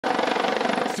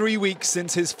3 weeks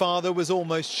since his father was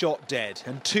almost shot dead,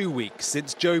 and 2 weeks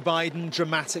since Joe Biden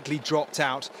dramatically dropped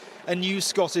out, a new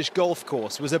Scottish golf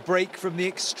course was a break from the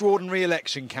extraordinary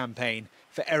election campaign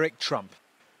for Eric Trump.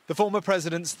 The former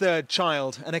president's third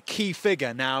child and a key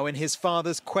figure now in his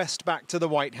father's quest back to the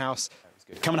White House.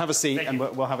 Come and have a seat and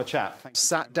we'll have a chat.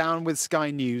 Sat down with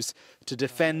Sky News to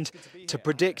defend, to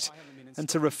predict and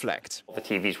to reflect. The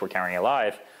TVs were carrying it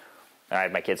live. I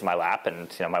had my kids in my lap,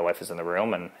 and my wife was in the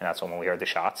room, and that's when we heard the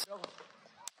shots.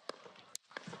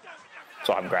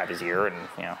 So I grabbed his ear and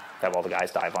have all the guys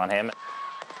dive on him.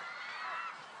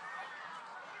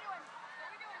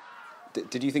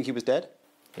 Did you think he was dead?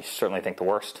 You certainly think the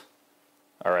worst,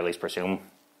 or at least presume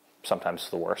sometimes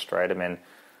the worst, right? I mean,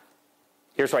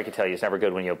 here's what I can tell you: it's never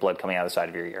good when you have blood coming out of the side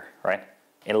of your ear, right?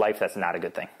 In life, that's not a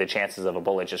good thing. The chances of a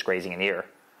bullet just grazing an ear,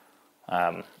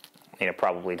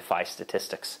 probably defy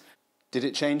statistics. Did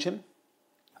it change him?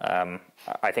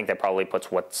 I think that probably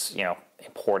puts what's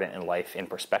important in life in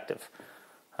perspective.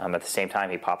 At the same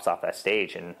time, he pops off that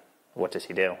stage, and what does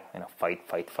he do? Fight,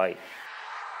 fight, fight.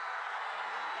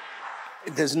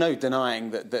 There's no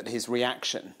denying that his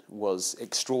reaction was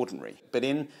extraordinary. But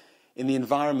in the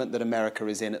environment that America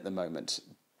is in at the moment,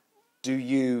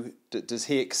 does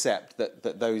he accept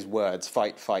that those words,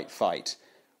 fight, fight, fight,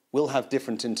 will have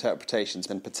different interpretations,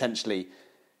 and potentially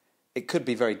it could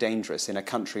be very dangerous in a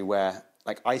country where,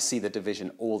 I see the division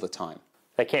all the time?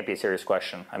 That can't be a serious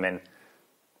question. I mean,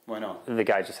 why not? The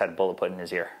guy just had a bullet put in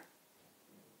his ear.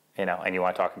 And you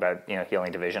want to talk about,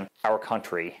 healing division. Our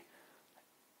country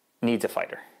needs a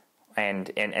fighter. And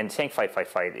saying fight, fight,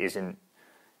 fight is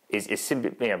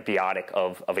symbiotic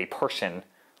of a person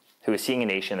who is seeing a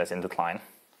nation that's in decline,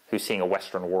 who's seeing a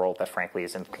Western world that frankly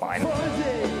is in decline.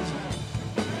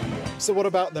 So what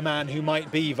about the man who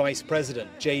might be vice president?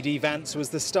 J.D. Vance was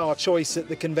the star choice at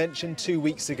the convention 2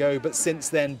 weeks ago, but since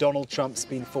then Donald Trump's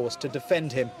been forced to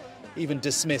defend him, even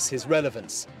dismiss his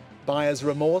relevance. Buyer's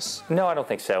remorse? No, I don't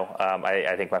think so.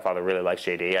 I think my father really likes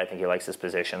J.D. I think he likes his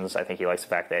positions. I think he likes the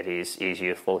fact that he's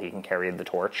youthful, he can carry the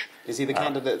torch. Is he the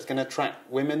candidate that's going to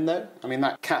attract women, though? I mean,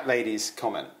 that cat lady's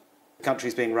comment. The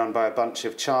country's being run by a bunch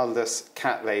of childless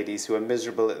cat ladies who are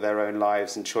miserable at their own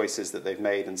lives and choices that they've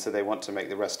made, and so they want to make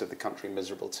the rest of the country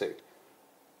miserable too.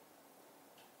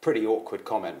 Pretty awkward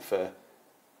comment for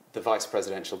the vice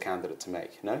presidential candidate to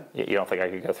make, no? You don't think I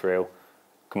could go through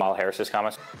Kamala Harris's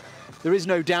comments? There is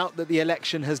no doubt that the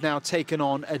election has now taken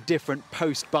on a different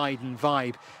post-Biden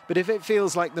vibe. But if it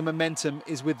feels like the momentum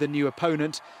is with the new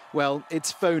opponent, well,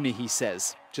 it's phony, he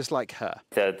says, just like her.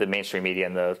 The mainstream media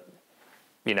in the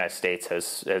United States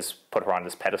has put her on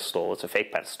this pedestal. It's a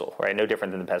fake pedestal, right? No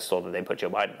different than the pedestal that they put Joe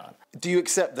Biden on. Do you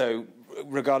accept, though,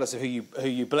 regardless of who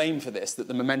you blame for this, that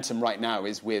the momentum right now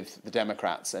is with the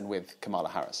Democrats and with Kamala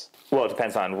Harris? Well, it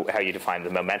depends on how you define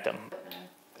the momentum.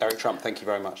 Eric Trump, thank you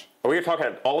very much. Are we talking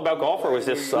all about golf, or was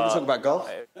this... We're talking about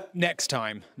golf? Next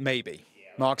time, maybe.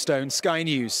 Mark Stone, Sky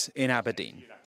News in Aberdeen.